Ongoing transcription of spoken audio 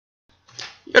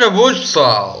Ora boas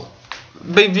pessoal,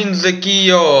 bem-vindos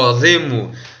aqui ao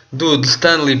demo do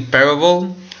Stanley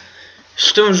Parable.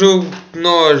 Este é um jogo que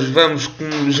nós vamos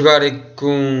jogar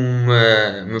com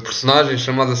uma personagem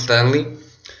chamada Stanley.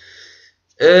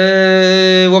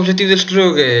 O objetivo deste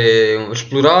jogo é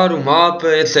explorar o mapa,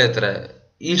 etc.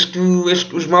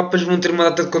 Os mapas vão ter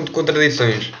uma data de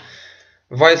contradições.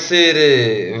 Vai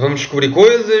ser, vamos descobrir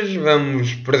coisas,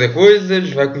 vamos perder coisas,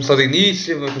 vai começar do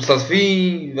início, vai começar do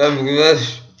fim,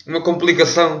 uma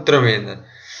complicação tremenda.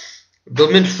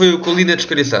 Pelo menos foi o que eu li na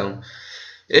descrição.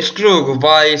 Este jogo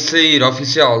vai sair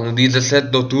oficial no dia 17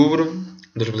 de outubro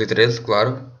de 2013,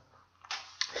 claro.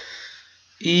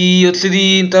 E eu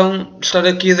decidi então estar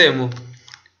aqui a demo.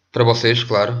 Para vocês,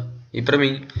 claro, e para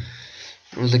mim.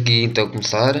 Vamos aqui então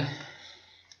começar.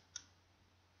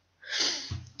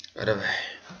 Ora bem,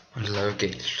 vamos lá ver o que é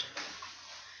isto.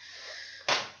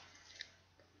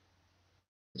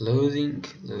 Loading.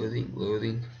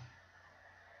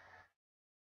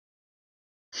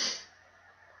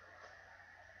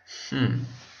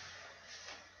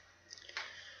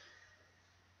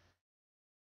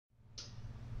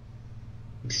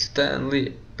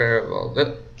 Stanley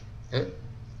Parable.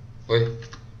 Oi.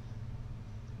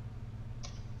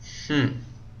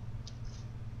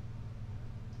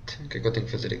 O que é que eu tenho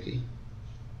que fazer aqui?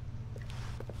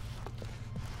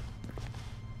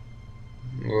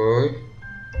 Oi.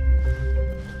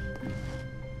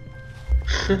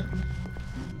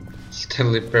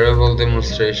 Stanley Parable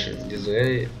Demonstration. Diz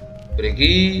aí. Por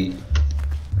aqui.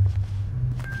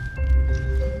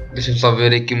 Deixa-me só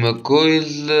ver aqui uma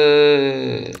coisa.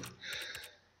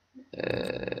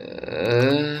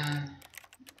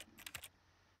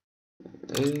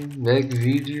 Back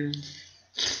video.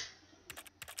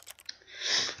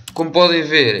 Como podem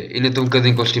ver, ainda estou um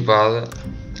bocadinho constipada,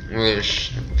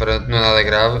 mas pronto, não é nada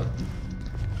grave.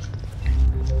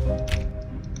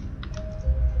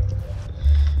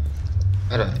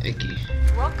 Ora, aqui.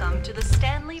 Welcome to the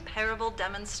Stanley Parable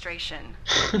demonstration.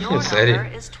 Your number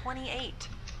is 28.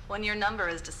 When your number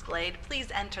is displayed, please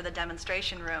enter the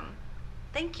demonstration room.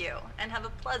 Thank you, and have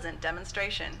a pleasant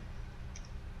demonstration.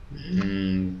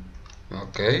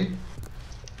 Ok.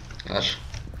 Acho.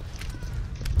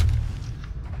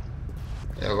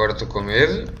 Agora estou com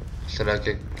medo. Será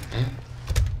que é...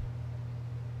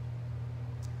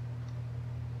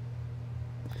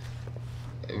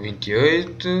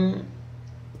 28.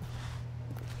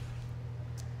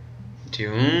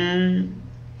 21.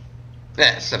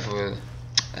 Essa foi.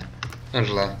 Vamos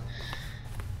lá.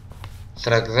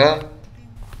 Será que dá?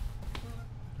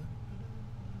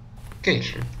 O que é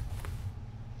isto?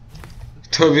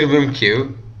 Estão a ouvir mesmo que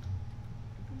eu?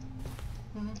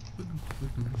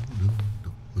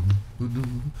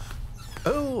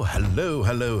 Oh, hello.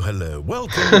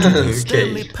 Welcome to the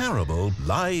Stanley Parable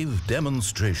live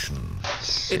demonstration.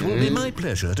 It will be my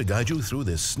pleasure to guide you through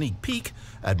this sneak peek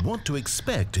at what to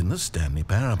expect in the Stanley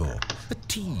Parable. A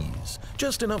tease,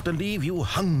 just enough to leave you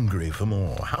hungry for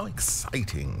more. How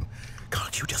exciting.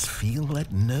 Can't you just feel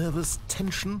that nervous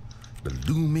tension? The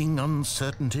looming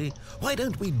uncertainty? Why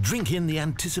don't we drink in the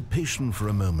anticipation for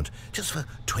a moment, just for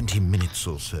 20 minutes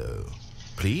or so?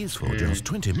 Please, for just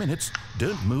 20 minutes,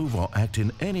 don't move or act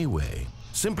in any way.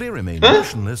 Simply remain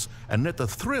motionless and let the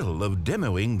thrill of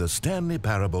demoing the Stanley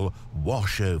Parable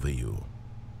wash over you.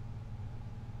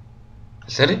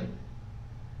 Sério?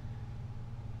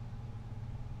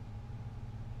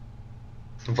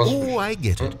 Oh, I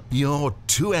get it. You're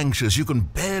too anxious. You can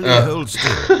barely hold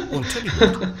still. Well, tell you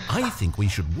what, I think we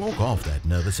should walk off that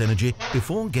nervous energy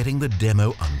before getting the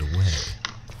demo underway.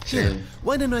 Here,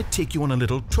 why don't I take you on a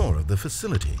little tour of the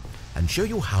facility and show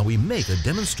you how we make a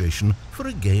demonstration for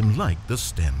a game like the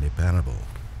Stanley Parable.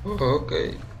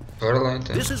 Okay.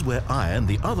 This is where I and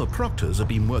the other proctors have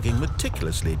been working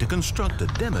meticulously to construct a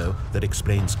demo that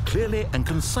explains clearly and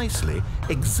concisely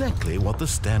exactly what the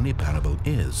Stanley Parable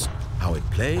is, how it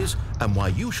plays, and why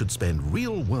you should spend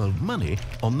real-world money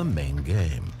on the main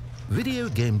game. Video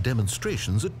game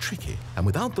demonstrations are tricky, and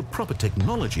without the proper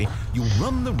technology, you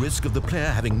run the risk of the player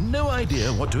having no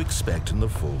idea what to expect in the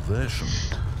full version.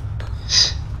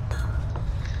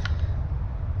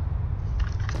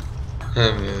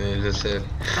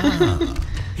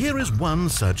 Here is one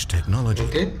such technology.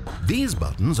 Okay. These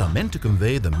buttons are meant to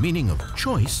convey the meaning of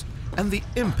choice and the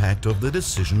impact of the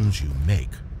decisions you make.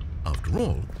 After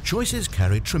all, choices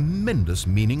carry tremendous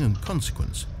meaning and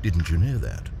consequence. Didn't you know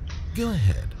that? Go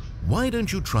ahead. Why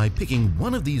don't you try picking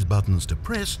one of these buttons to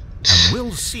press, and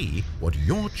we'll see what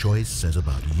your choice says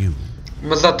about you.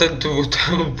 Mas há tanto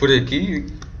botão por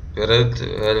aqui.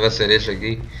 Vai ser este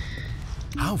aqui.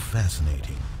 How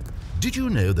fascinating. Did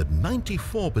you know that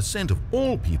 94% of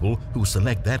all people who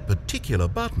select that particular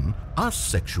button are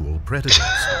sexual predators?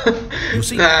 You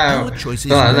see, our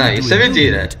choices isso é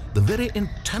mentira. The very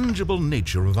intangible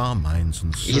nature of our minds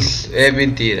and souls. Isso é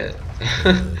mentira.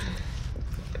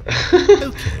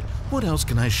 Okay, what else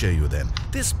can I show you then?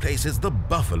 This place is the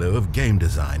buffalo of game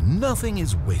design. Nothing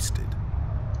is wasted.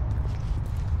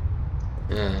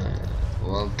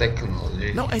 Well,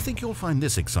 technology. Now, I think you'll find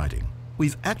this exciting.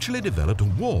 We've actually developed a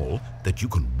wall that you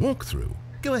can walk through.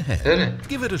 Go ahead,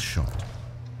 give it a shot.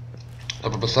 Dá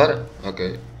para passar?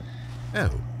 Ok. Oh,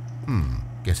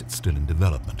 guess it's still in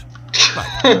development.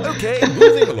 Right, okay,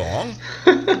 moving along.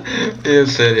 É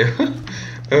sério.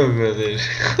 Oh meu Deus.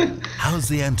 How's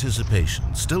the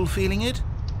anticipation? Still feeling it?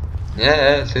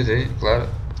 Sim, claro.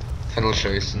 Final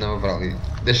choice, não para ali.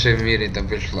 Deixa-me ir então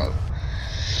para este lado.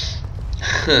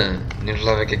 Vamos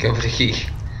lá ver o que é por aqui.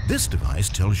 This device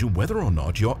tells you whether or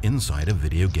not you're inside a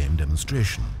video game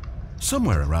demonstration.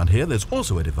 Somewhere around here there's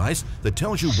also a device that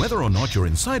tells you whether or not you're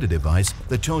inside a device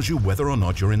that tells you whether or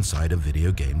not you're inside a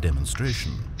video game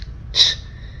demonstration.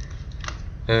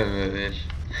 Oh meu Deus.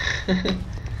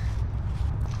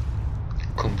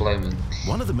 Complement.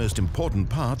 One of the most important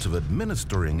parts of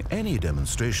administering any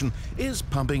demonstration is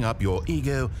pumping up your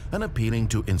ego and appealing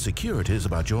to insecurities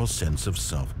about your sense of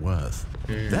self-worth.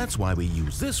 That's why we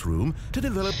use this room to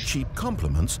develop cheap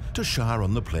compliments to shower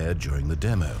on the player during the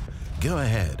demo. Go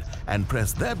ahead and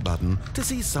press that button to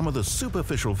see some of the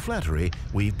superficial flattery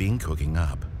we've been cooking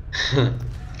up.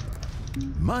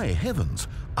 My heavens,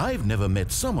 I've never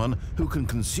met someone who can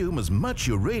consume as much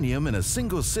uranium in a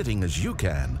single sitting as you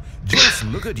can. Just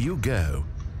look at you go.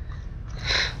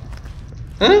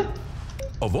 Huh?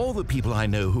 Of all the people I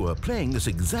know who are playing this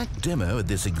exact demo at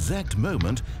this exact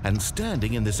moment and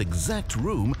standing in this exact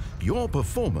room, your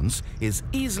performance is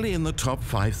easily in the top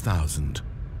 5,000.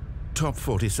 Top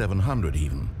 4,700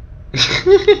 even.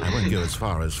 I won't go as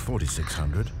far as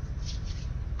 4,600.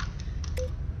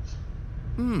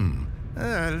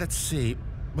 Let's see.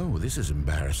 Oh, this is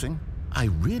embarrassing. I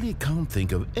really can't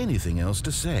think of anything else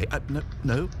to say.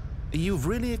 No, you've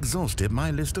really exhausted my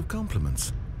list of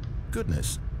compliments.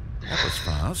 Goodness, that was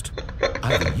fast.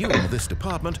 Either you or this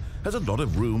department has a lot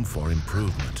of room for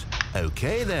improvement.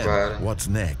 Okay then, what's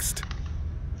next?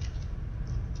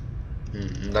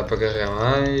 Dá para carregar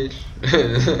mais.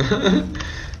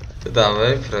 Tá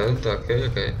bem, pronto,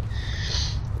 ok.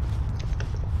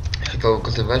 Aquela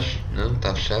coisa embaixo? Não,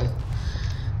 está fechado.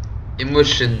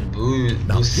 Emotion booth.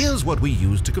 Now here's what we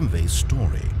use to convey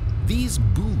story. These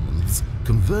booths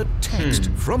convert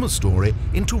text from a story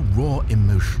into raw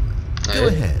emotion. Go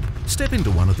ahead, step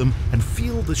into one of them and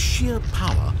feel the sheer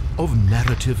power of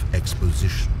narrative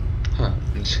exposition.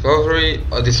 Discovery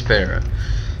or despair?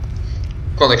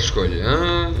 Qual é que escolhe?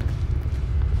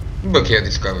 Aqui é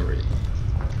Discovery.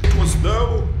 It was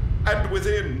low, and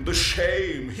within the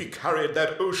shame he carried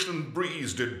that ocean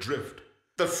breeze did drift.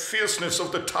 The fierceness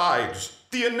of the tides,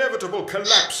 the inevitable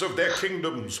collapse of their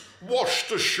kingdoms,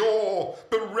 washed ashore,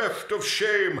 bereft of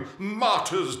shame,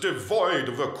 martyrs devoid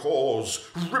of a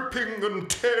cause, ripping and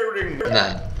tearing.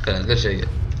 Não chega.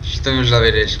 Estamos lá a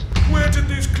ver isto. Where did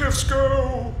these cliffs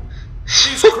go?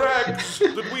 These crags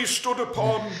that we stood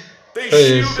upon, they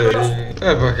shielded us.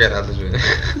 É para caralho,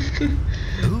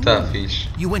 tá fixe.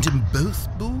 You went in both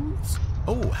booths?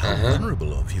 Oh, how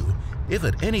honorable of you. If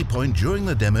at any point during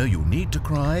the demo you need to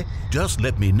cry, just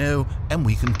let me know and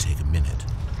we can take a minute.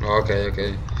 Ok,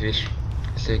 fixe.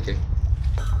 Sei que.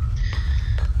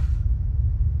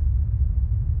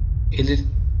 Is it?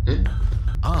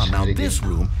 Now this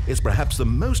room is perhaps the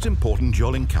most important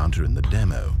you'll encounter in the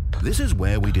demo. This is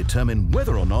where we determine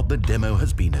whether or not the demo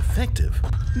has been effective.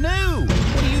 No!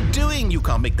 What are you doing? You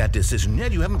can't make that decision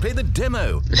yet. You haven't played the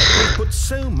demo. We've put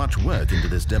so much work into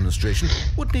this demonstration.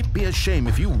 Wouldn't it be a shame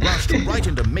if you rushed right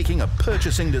into making a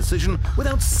purchasing decision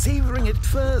without savoring it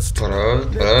first?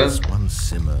 Let this one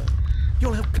simmer.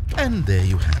 You'll have... And there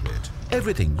you have it.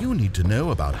 Everything you need to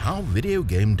know about how video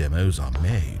game demos are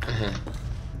made.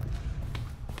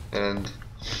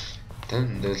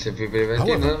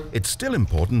 However, it's still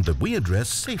important that we address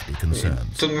safety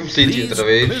concerns. Please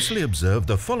closely observe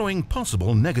the following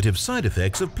possible negative side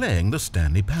effects of playing the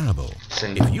Stanley Parable.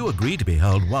 If you agree to be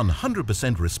held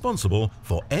 100% responsible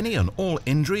for any and all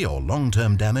injury or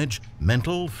long-term damage,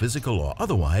 mental, physical or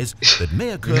otherwise, that may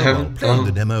occur while playing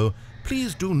the demo,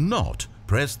 please do not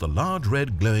press the large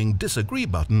red glowing disagree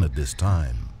button at this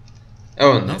time.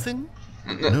 Oh, nothing?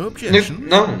 No objection?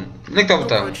 No, Not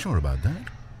quite sure about that.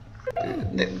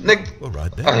 Well,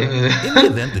 right there. In the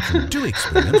event that you do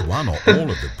experience one or all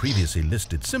of the previously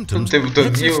listed symptoms,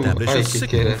 let's establish a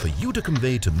signal for you to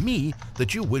convey to me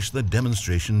that you wish the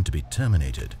demonstration to be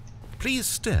terminated. Please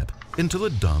step into the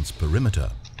dance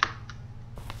perimeter.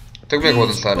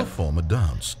 Please perform a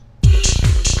dance.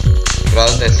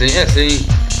 Pronto, é assim.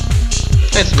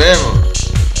 É isso mesmo.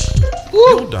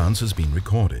 Your dance has been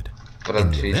recorded. Pronto,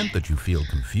 In the event that you feel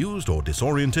confused or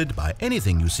disoriented by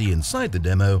anything you see inside the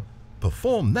demo,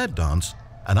 perform that dance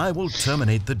and I will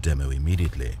terminate the demo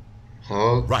immediately.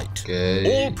 Okay. Right.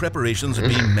 All preparations have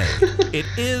been made. It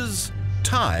is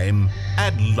time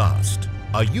at last.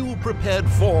 Are you prepared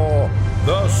for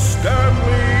the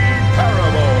Stanley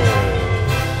Parable?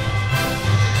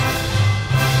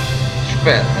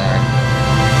 Espetáculo.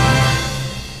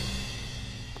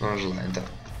 Vamos lá então.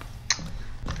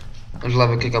 Vamos lá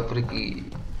ver o que é que há por aqui.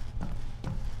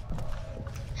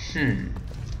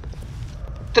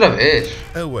 Outra vez.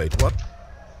 Oh wait, what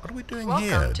are we doing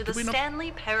here? Welcome to the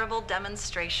Stanley Parable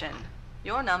demonstration.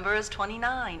 Your number is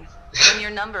 29. When your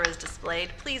number is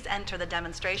displayed, please enter the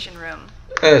demonstration room.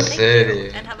 Thank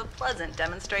you, and have a pleasant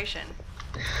demonstration.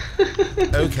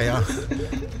 Okay,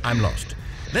 I'm lost.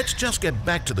 Let's just get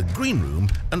back to the green room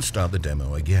and start the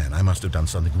demo again. I must have done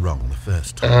something wrong the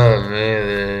first time. Oh meu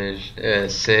Deus, é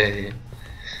sério.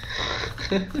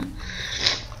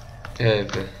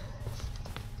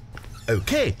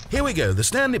 Okay, here we go. The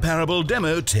Stanley Parable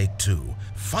demo take 2.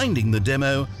 Finding the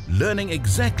demo, learning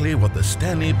exactly what the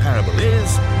Stanley Parable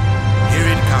is. Here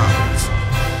it comes.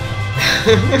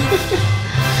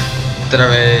 Outra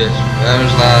vez.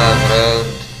 Vamos lá,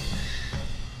 pronto.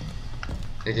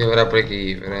 Tem que quebrar por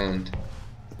aqui, pronto.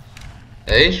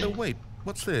 É isso? Oh wait,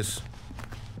 what's this?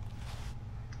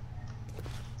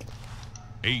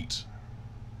 8.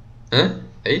 Hã?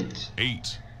 8?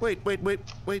 8.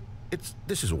 Wait.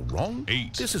 This is all wrong.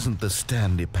 8. This isn't the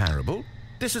Stanley Parable.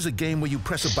 This is a game where you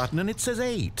press a button and it says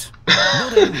 8.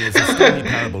 Not only is the Stanley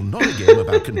Parable not a game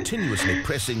about continuously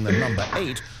pressing the number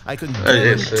 8, I can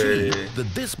guarantee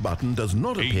that this button does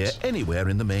not appear anywhere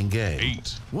in the main game.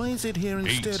 8. Why is it here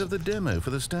instead of the demo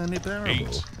for the Stanley Parable?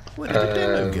 8. Where did the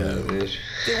demo go?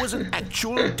 There was an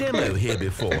actual demo here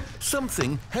before.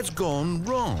 Something has gone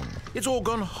wrong. It's all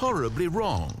gone horribly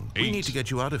wrong. We need to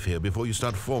get you out of here before you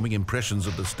start forming impressions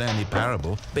of the Stanley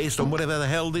Parable based on whatever the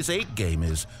hell this 8 game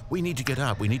is. We need to get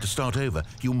out. We need to start over.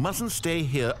 You mustn't stay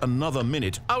here another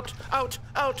minute. Out. Go.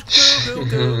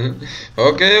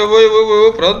 Ok, eu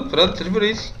vou. Pronto, por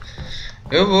isso.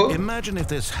 Eu vou. Imagine if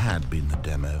this had been the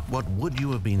demo. What would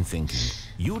you have been thinking?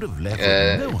 You'd have left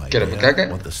with no idea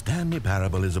what the Stanley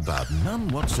Parable is about. None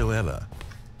whatsoever.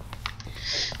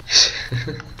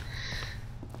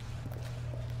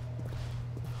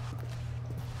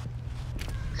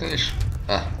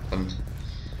 Vamos.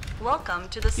 Welcome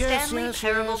to the Stanley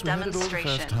Parable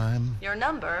demonstration. Time. Your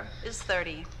number is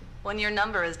 30. When your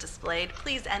number is displayed,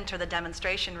 please enter the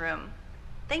demonstration room.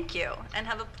 Thank you, and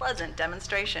have a pleasant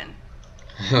demonstration.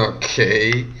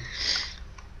 Ok.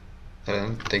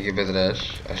 Pronto, tem que ir para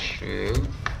trás, acho eu.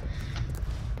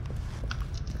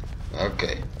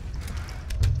 Ok.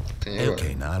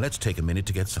 Okay, now let's take a minute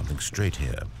to get something straight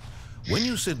here. When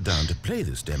you sit down to play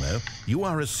this demo, you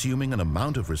are assuming an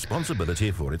amount of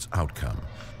responsibility for its outcome.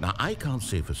 Now, I can't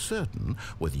say for certain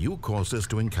whether you caused us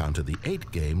to encounter the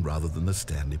 8 game rather than the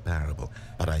Stanley Parable,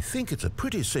 but I think it's a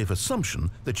pretty safe assumption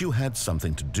that you had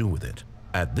something to do with it.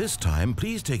 At this time,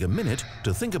 please take a minute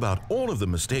to think about all of the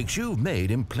mistakes you've made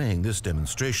in playing this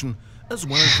demonstration, as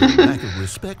well as your lack of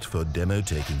respect for demo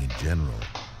taking in general.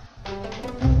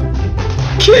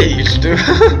 Que é isto?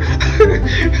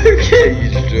 Que é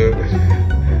isto?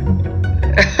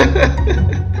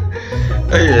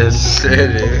 Ai, é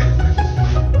sério?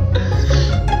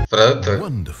 Pronto.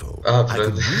 Wonderful. Ah, I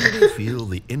pronto. can really feel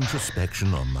the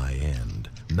introspection on my end.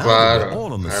 Now Claro, that we're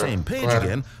all on the same page claro.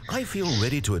 again, I feel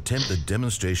ready to attempt the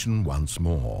demonstration once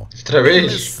more. Outra In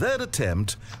vez? this third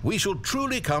attempt, we shall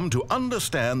truly come to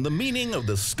understand the meaning of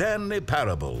the Stanley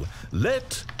Parable.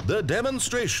 Let the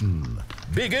demonstration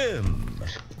begin.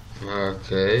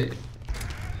 Ok.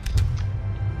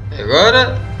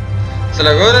 Agora?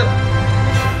 Será agora?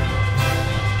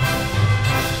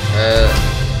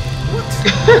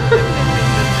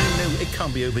 No, it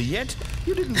can't be over yet.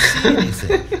 You didn't see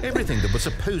anything. Everything that was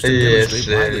supposed to demonstrate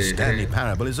why the Stanley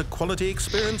Parable is a quality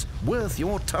experience worth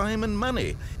your time and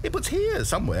money. It was here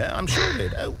somewhere, I'm sure of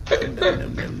it. Oh,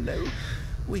 no.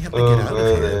 We have to get out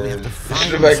of here. We have to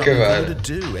find something to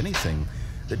do, anything.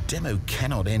 The demo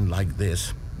cannot end like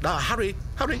this. Hurry,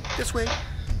 this way.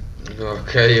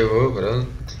 Ok, eu vou, pronto.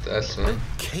 That's fine.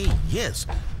 Okay, yes.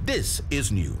 This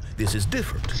is new. This is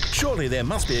different. Surely there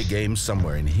must be a game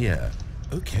somewhere in here.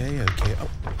 Okay. Oh,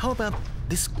 how about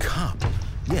this cup?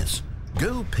 Yes,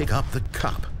 go pick up the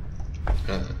cup.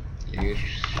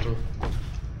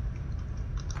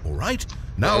 All right,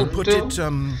 now put it,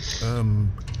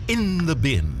 in the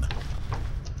bin.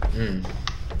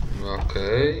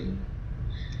 Ok.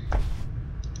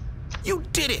 You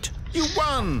did it! You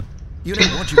won! You know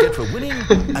what you get for winning?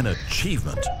 An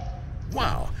achievement.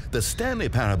 Wow, the Stanley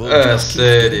Parable just keeps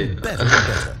getting better and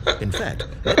better. In fact,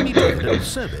 let me do a little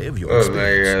survey of your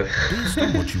experience. Based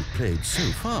on what you've played so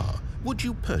far, would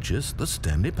you purchase the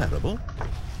Stanley Parable?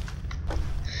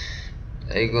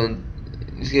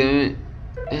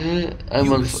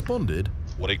 You responded,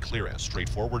 What a clear and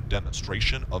straightforward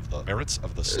demonstration of the merits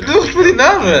of the Não respondi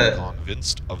nada.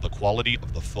 convinced of the quality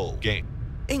of the full game.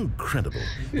 incredible.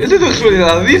 Eu não respondi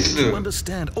nada disso. To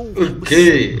understand. Oh, Ok.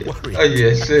 I was so worried. Ai,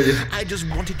 é sério. I just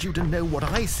wanted you to know what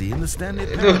I see in the Stanley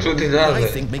Eu não Parable. respondi What I nada.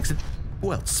 think makes it,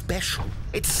 well, special.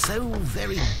 It's so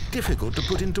very difficult to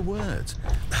put into words.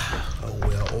 Oh,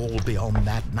 we're all beyond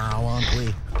that now, aren't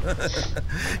we?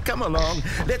 Come along,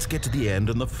 let's get to the end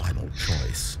and the final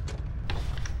choice.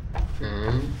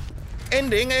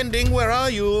 Ending, where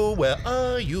are you? Where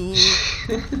are you?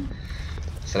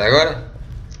 Será agora?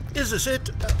 Is this it?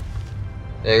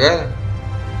 É agora?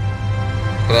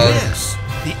 Pronto. Yes,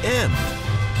 the end.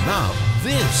 Now,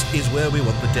 this is where we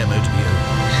want the demo to be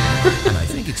over. And I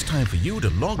think it's time for you to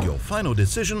log your final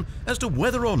decision as to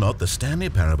whether or not the Stanley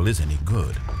Parable is any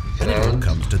good. And it all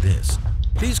comes to this.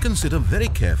 Please consider very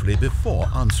carefully before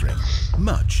answering.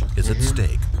 Much is at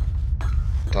stake.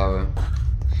 Tá bem.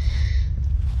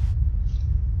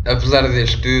 Apesar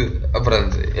disto tudo,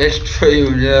 pronto, este foi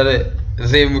o melhor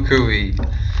demo que eu vi.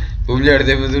 O melhor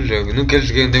demo do jogo. Nunca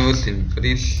joguei um demo assim, por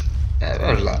isso.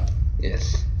 Vamos lá.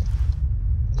 Yes.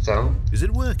 Então. Is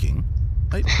it working?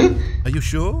 Are you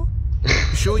sure?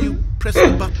 Sure you pressed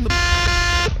the button?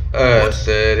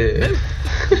 Sério? No.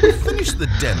 We finished the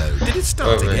demo. Did it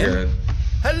start again? God.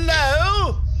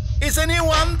 Hello? Is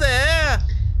anyone there?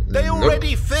 They Nope.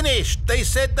 already finished. They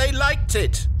said they liked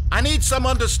it. I need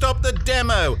someone to stop the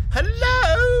demo.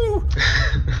 Hello?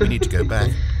 We need to go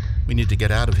back. We need to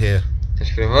get out of here.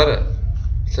 Tens que ir embora?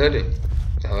 Sério?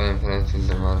 Tá bem, pronto, vamos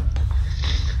embora.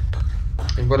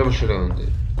 Embora vamos para onde?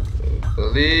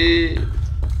 Ali.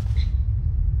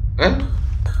 Hã?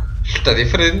 Isto está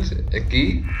diferente.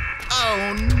 Aqui.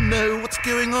 Oh no, what's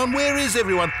going on? Where is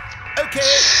everyone? Okay,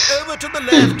 over to the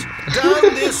left.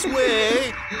 Down this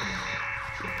way.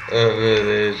 Oh meu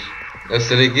Deus. Deve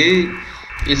ser aqui.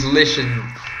 Isolation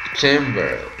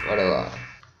Chamber. Bora lá.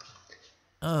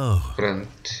 Oh, Pronto.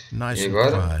 nice E and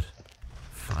agora? quiet.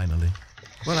 Finally.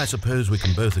 Well, I suppose we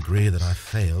can both agree that I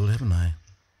failed, haven't I?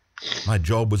 My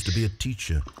job was to be a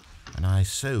teacher, and I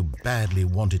so badly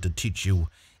wanted to teach you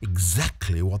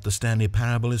exactly what the Stanley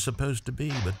Parable is supposed to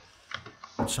be,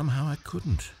 but somehow I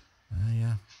couldn't.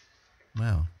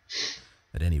 Well,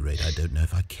 at any rate, I don't know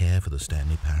if I care for the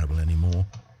Stanley Parable anymore.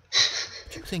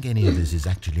 Do you think any of this is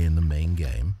actually in the main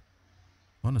game?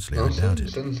 Honestly, I doubt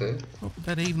it. Não sei. What would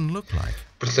that even look like?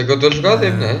 Por isso é que eu estou a jogar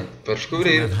demo, não é? Para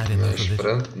descobrir. I've had enough Mas of it.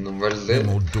 pronto, não vais No dizer.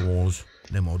 more doors,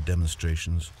 no more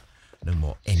demonstrations, no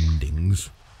more endings.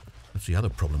 That's the other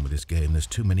problem with this game. There's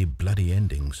too many bloody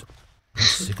endings. I'm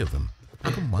sick of them.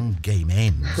 How can one game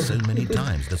end so many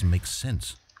times? It doesn't make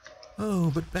sense.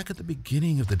 Oh, but back at the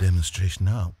beginning of the demonstration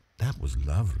now, that was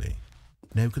lovely.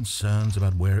 No concerns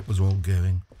about where it was all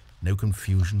going. No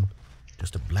confusion.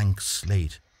 Just a blank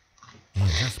slate. Yeah,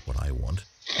 that's what I want.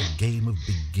 A game of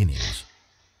beginnings.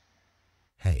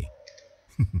 Hey,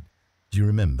 do you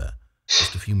remember,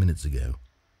 just a few minutes ago,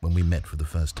 when we met for the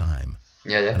first time,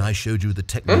 and I showed you the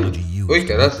technology used Oi, to make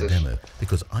the caraças. demo,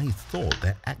 because I thought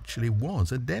there actually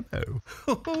was a demo.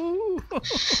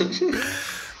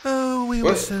 Oh, we were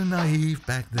What? so naive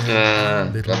back then.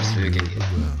 How little that's we knew really- the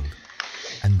world.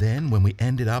 And then when we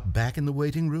ended up back in the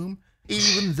waiting room,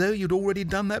 even though you'd already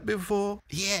done that before,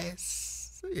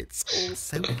 yes, it's all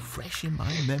so fresh in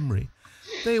my memory.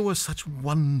 They were such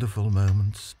wonderful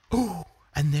moments. Oh,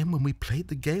 and then when we played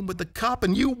the game with the cup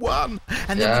and you won,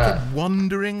 and then we kept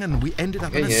wandering and we ended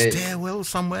up in a Yeah. stairwell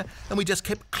somewhere and we just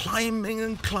kept climbing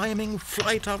and climbing,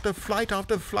 flight after flight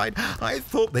after flight. I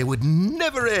thought they would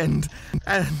never end.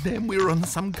 And then we were on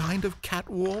some kind of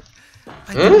catwalk.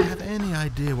 I didn't have any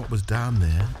idea what was down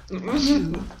there. Mas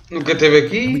nunca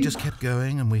teve We aqui. just kept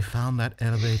going and we found that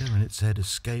elevator and it said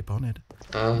escape on it.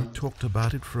 Ah, Talked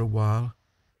about it for a while,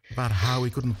 about how we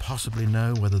couldn't possibly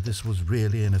know whether this was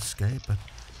really an escape, but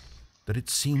that it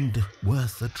seemed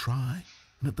worth a try,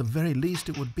 and at the very least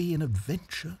it would be an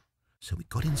adventure. So we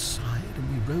got inside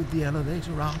and we rode the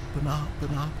elevator up and up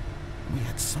and up. We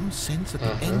had some sense that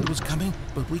the end was coming,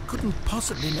 but we couldn't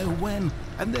possibly know when.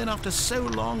 And then after so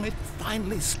long, it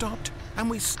finally stopped, and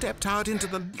we stepped out into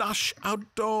the lush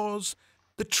outdoors,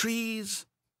 the trees,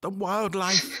 the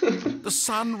wildlife, the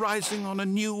sun rising on a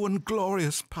new and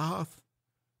glorious path.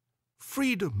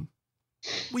 Freedom.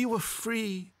 We were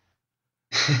free.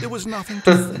 There was nothing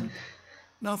to think,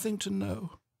 nothing to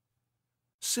know.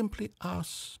 Simply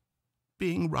us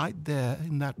being right there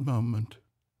in that moment.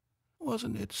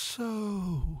 Wasn't it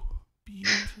so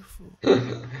beautiful?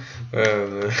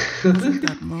 Wasn't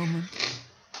that moment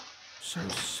so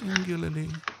singularly,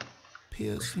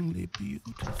 piercingly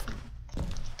beautiful?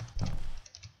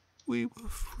 We were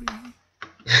free.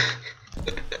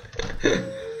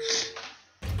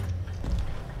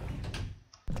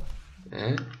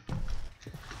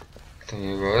 Então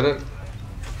e agora?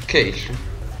 O que é isto?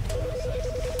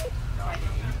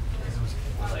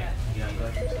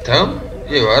 Então?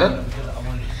 E agora?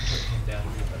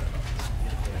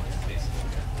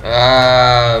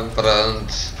 Ah,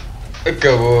 pronto.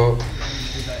 Acabou.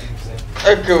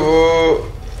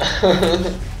 Acabou.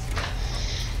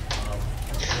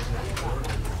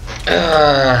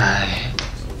 Ai,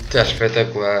 está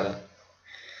espetacular.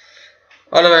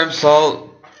 Ora bem,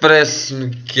 pessoal,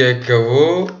 parece-me que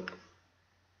acabou.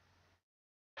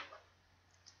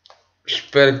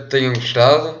 Espero que tenham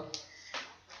gostado.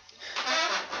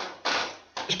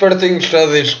 Espero que tenham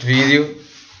gostado deste vídeo.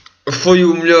 Foi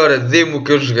o melhor demo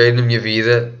que eu joguei na minha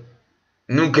vida.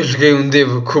 Nunca joguei um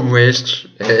demo como estes.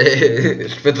 É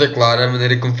espetacular a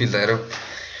maneira como fizeram.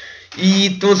 E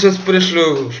estou ansioso por este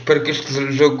jogo. Espero que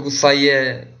este jogo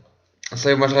saia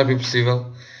o mais rápido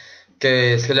possível.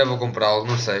 Que se calhar vou comprá-lo,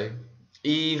 não sei.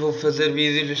 E vou fazer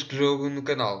vídeos deste jogo no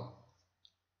canal.